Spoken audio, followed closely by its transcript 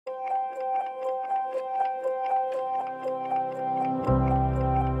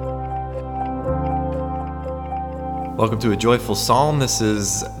Welcome to A Joyful Psalm. This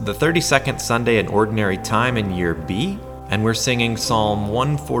is the 32nd Sunday in Ordinary Time in Year B, and we're singing Psalm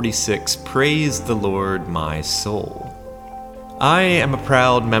 146, Praise the Lord, my soul. I am a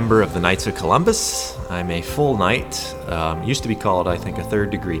proud member of the Knights of Columbus. I'm a full knight. Used to be called, I think, a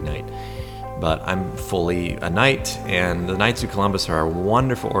third-degree knight, but I'm fully a knight, and the Knights of Columbus are a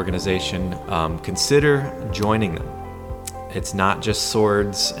wonderful organization. Consider joining them. It's not just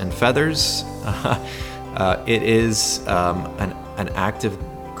swords and feathers. It is an active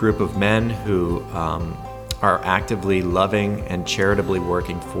group of men who are actively loving and charitably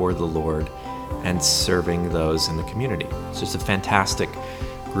working for the Lord and serving those in the community. It's just a fantastic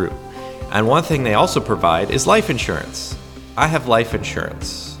group. And one thing they also provide is life insurance. I have life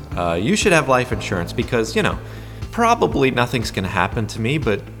insurance. You should have life insurance because, probably nothing's going to happen to me,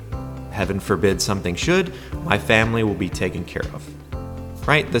 but heaven forbid something should, my family will be taken care of.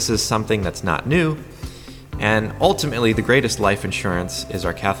 Right? This is something that's not new. And ultimately, the greatest life insurance is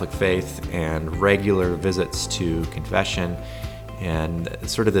our Catholic faith and regular visits to confession and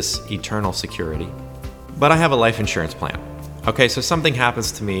sort of this eternal security. But I have a life insurance plan. Okay, so something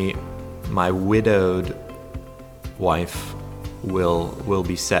happens to me, my widowed wife will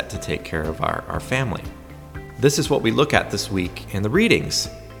be set to take care of our family. This is what we look at this week in the readings.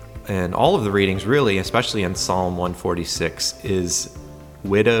 And all of the readings, really, especially in Psalm 146, is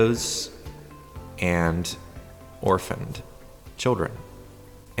widows and orphaned children.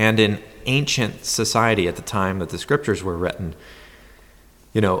 And in ancient society at the time that the scriptures were written,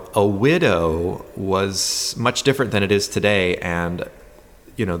 a widow was much different than it is today, and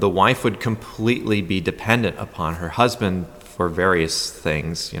the wife would completely be dependent upon her husband for various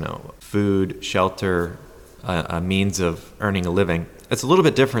things, food, shelter, a means of earning a living. It's a little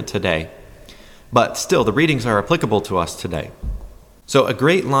bit different today, but still the readings are applicable to us today. So a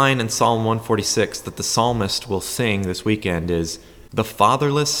great line in Psalm 146 that the psalmist will sing this weekend is, "The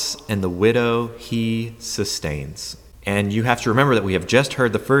fatherless and the widow he sustains." And you have to remember that we have just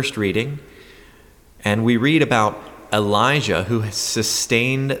heard the first reading, and we read about Elijah who has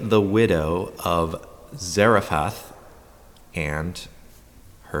sustained the widow of Zarephath and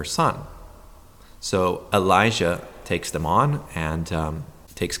her son. So Elijah takes them on and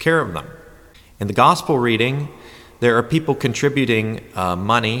takes care of them. In the gospel reading, there are people contributing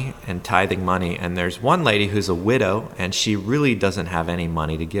money and tithing money, and there's one lady who's a widow, and she really doesn't have any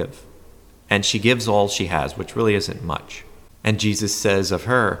money to give. And she gives all she has, which really isn't much. And Jesus says of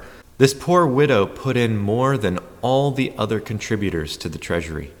her, "This poor widow put in more than all the other contributors to the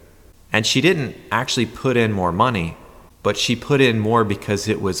treasury." And she didn't actually put in more money, but she put in more because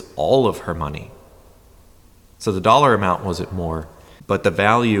it was all of her money. So the dollar amount wasn't more, but the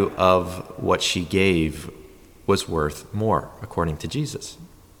value of what she gave was worth more, according to Jesus.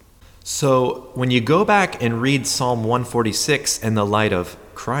 So when you go back and read Psalm 146 in the light of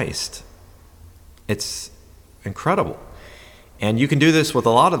Christ, it's incredible. And you can do this with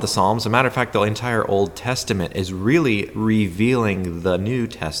a lot of the Psalms. As a matter of fact, the entire Old Testament is really revealing the New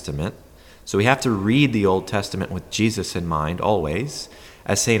Testament. So we have to read the Old Testament with Jesus in mind always.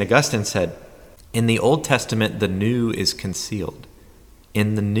 As St. Augustine said, in the Old Testament, the new is concealed.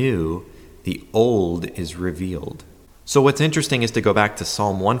 In the new, the old is revealed. So what's interesting is to go back to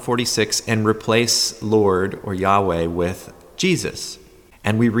Psalm 146 and replace Lord or Yahweh with Jesus.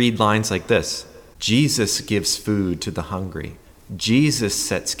 And we read lines like this: Jesus gives food to the hungry. Jesus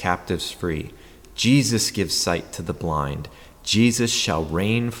sets captives free. Jesus gives sight to the blind. Jesus shall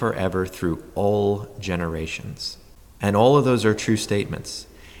reign forever through all generations. And all of those are true statements.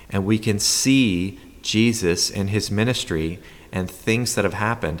 And we can see Jesus in his ministry and things that have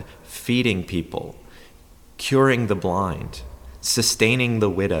happened, feeding people, curing the blind, sustaining the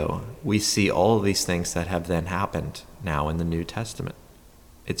widow. We see all of these things that have then happened now in the New Testament.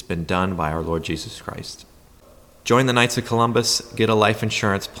 It's been done by our Lord Jesus Christ. Join the Knights of Columbus, get a life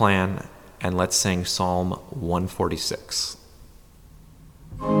insurance plan, and let's sing Psalm 146.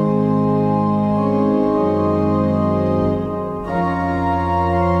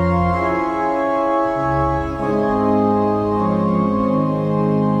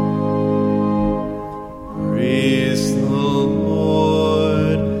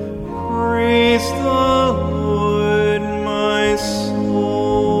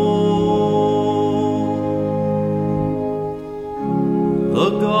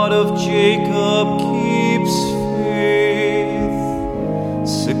 Jacob keeps faith,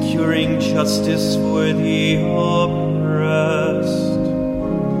 securing justice for the oppressed,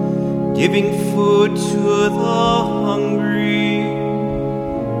 giving food to the hungry.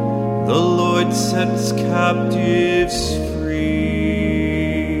 The Lord sets captives free.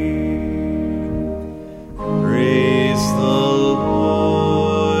 Praise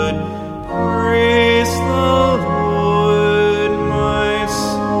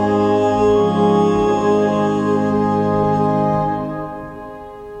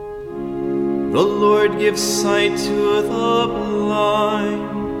gives sight to the blind.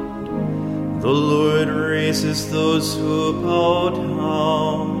 The Lord raises those who bow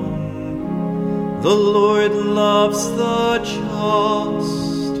down. The Lord loves the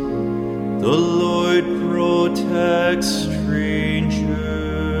just. The Lord protects strangers.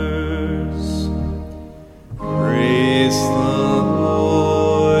 Praise the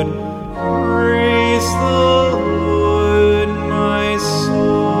Lord. Praise the Lord, my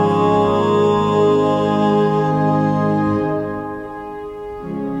soul.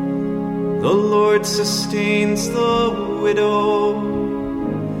 The Lord sustains the widow,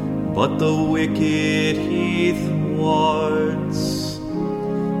 but the wicked he thwarts.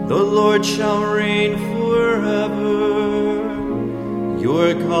 The Lord shall reign forever,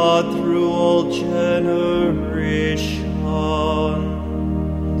 your God through all generations.